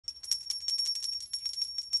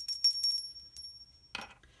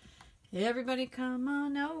Everybody come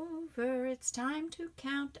on over. It's time to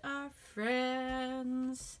count our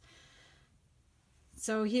friends.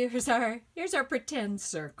 So here's our pretend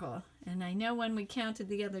circle. And I know when we counted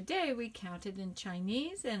the other day, we counted in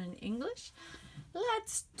Chinese and in English.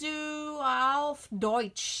 Let's do auf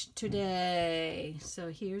Deutsch today. So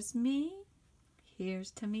here's me,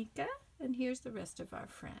 here's Tamika, and here's the rest of our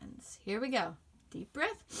friends. Here we go. Deep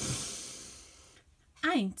breath.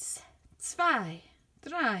 1, 2,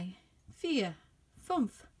 3, 4,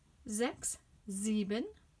 5, 6, 7,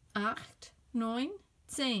 8, 9,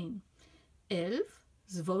 10, 11,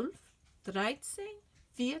 12, 13,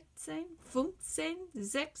 14, 15,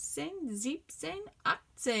 16, 17,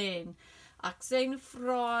 18. 18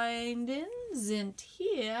 Freundinnen sind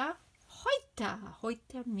hier heute.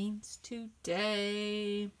 Heute means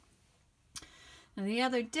today. Now the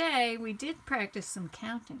other day we did practice some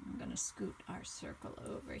counting. I'm going to scoot our circle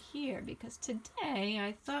over here because today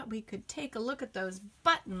I thought we could take a look at those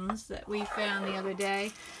buttons that we found the other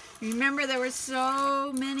day. Remember, there were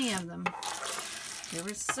so many of them. There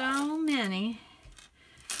were so many.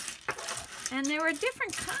 And there were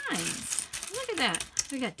different kinds. Look at that.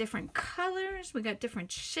 We got different colors. We got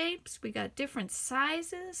different shapes. We got different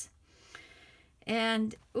sizes.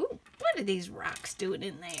 And, ooh, what are these rocks doing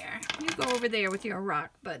in there? You go over there with your rock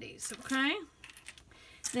buddies, okay?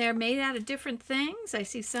 They're made out of different things. I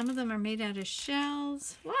see some of them are made out of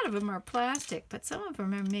shells. A lot of them are plastic, but some of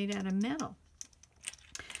them are made out of metal.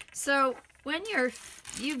 So when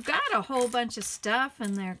you've got a whole bunch of stuff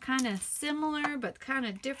and they're kind of similar but kind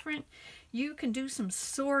of different, you can do some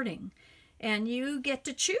sorting. And you get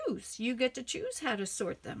to choose. You get to choose how to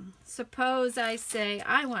sort them. Suppose I say,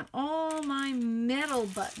 I want all my metal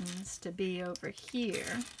buttons to be over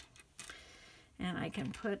here. And I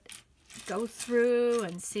can go through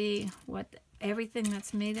and see what everything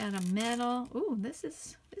that's made out of metal. Ooh, this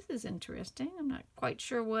is interesting. I'm not quite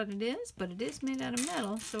sure what it is, but it is made out of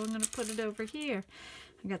metal. So I'm going to put it over here.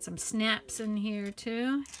 I got some snaps in here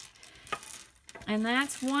too. And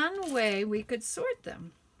that's one way we could sort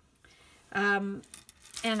them.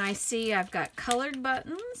 And I see I've got colored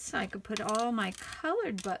buttons. I could put all my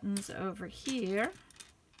colored buttons over here.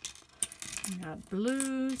 I got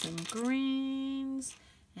blues and greens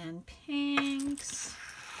and pinks.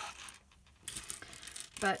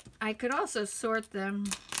 But I could also sort them.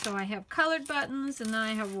 So I have colored buttons and then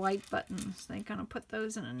I have white buttons. I'm going to put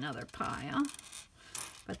those in another pile.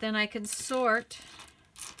 But then I could sort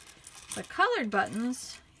the colored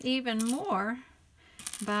buttons even more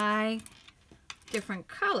by different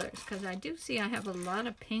colors, because I do see I have a lot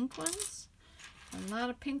of pink ones. A lot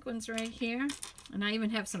of pink ones right here. And I even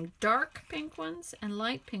have some dark pink ones and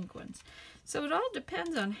light pink ones. So it all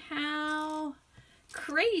depends on how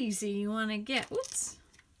crazy you want to get. Whoops.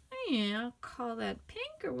 Yeah, I'll call that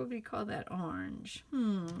pink, or would we call that orange?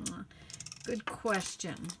 Good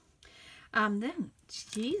question. Then,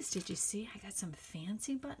 geez, did you see I got some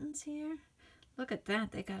fancy buttons here? Look at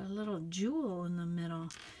that. They got a little jewel in the middle.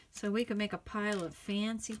 So we could make a pile of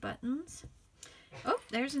fancy buttons. Oh,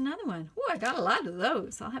 there's another one. Oh, I got a lot of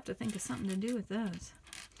those. I'll have to think of something to do with those.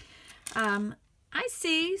 I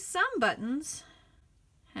see some buttons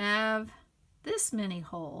have this many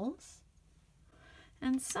holes.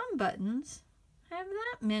 And some buttons have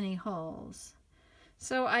that many holes.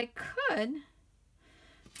 So I could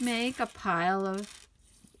make a pile of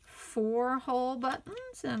 4-hole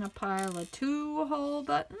buttons and a pile of 2-hole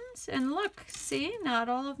buttons. And look, see, not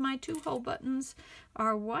all of my 2-hole buttons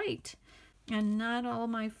are white. And not all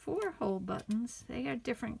my 4-hole buttons, they are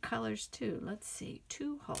different colors too. Let's see,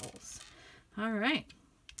 2 holes. All right.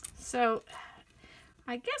 So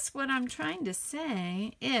I guess what I'm trying to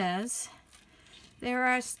say is there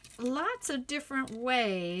are lots of different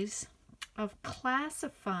ways of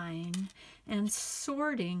classifying and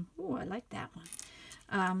sorting. Ooh, I like that one.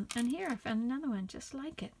 And here I found another one just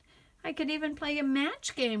like it. I could even play a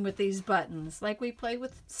match game with these buttons, like we play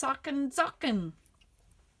with Socken Zocken.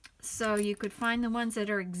 So you could find the ones that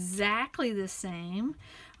are exactly the same,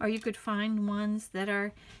 or you could find ones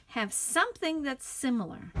that have something that's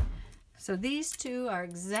similar. So these two are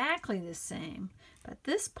exactly the same, but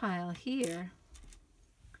this pile here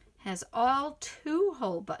has all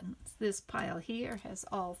 2-hole buttons. This pile here has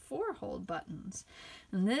all 4-hole buttons.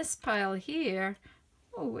 And this pile here,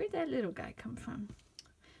 oh, where'd that little guy come from?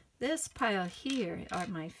 This pile here are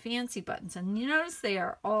my fancy buttons. And you notice they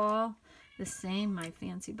are all the same, my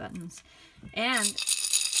fancy buttons. And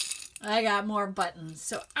I got more buttons.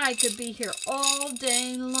 So I could be here all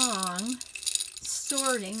day long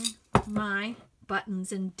sorting my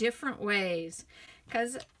buttons in different ways.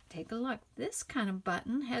 Because take a look. This kind of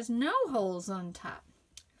button has no holes on top.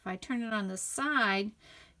 If I turn it on the side,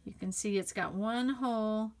 you can see it's got one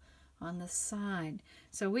hole on the side.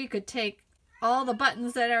 So we could take all the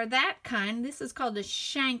buttons that are that kind. This is called a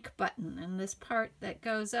shank button, and this part that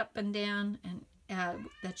goes up and down and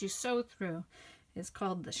that you sew through is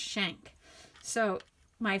called the shank. So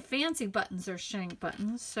my fancy buttons are shank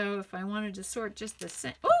buttons. So if I wanted to sort just the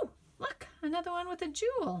same, oh, look, another one with a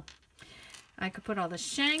jewel. I could put all the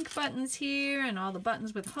shank buttons here and all the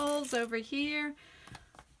buttons with holes over here.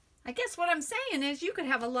 I guess what I'm saying is you could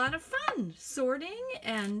have a lot of fun sorting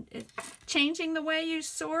and changing the way you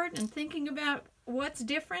sort and thinking about what's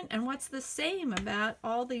different and what's the same about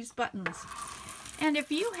all these buttons. And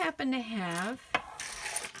if you happen to have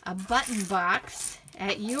a button box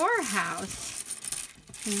at your house,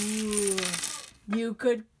 ooh, you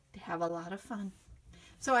could have a lot of fun.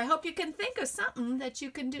 So I hope you can think of something that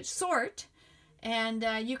you can do, sort, and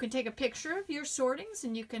you can take a picture of your sortings,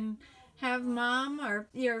 and you can have mom or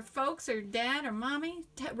your folks or dad or mommy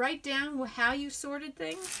write down how you sorted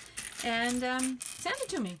things and send it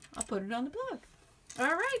to me. I'll put it on the blog.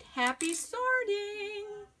 All right, happy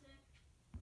sorting!